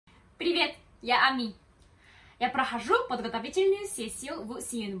Привет, я Ами. Я прохожу подготовительную сессию в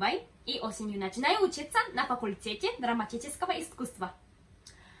Сиюнбай и осенью начинаю учиться на факультете драматического искусства.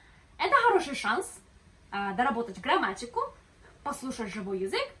 Это хороший шанс доработать грамматику, послушать живой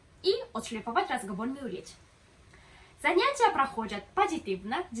язык и отшлифовать разговорную речь. Занятия проходят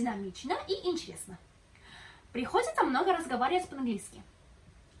позитивно, динамично и интересно. Приходится много разговаривать по-английски.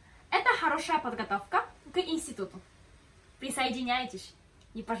 Это хорошая подготовка к институту. Присоединяйтесь,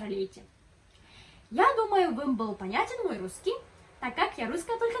 не пожалеете. Я думаю, вам был понятен мой русский, так как я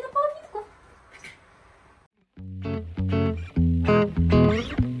русская только наполовинку.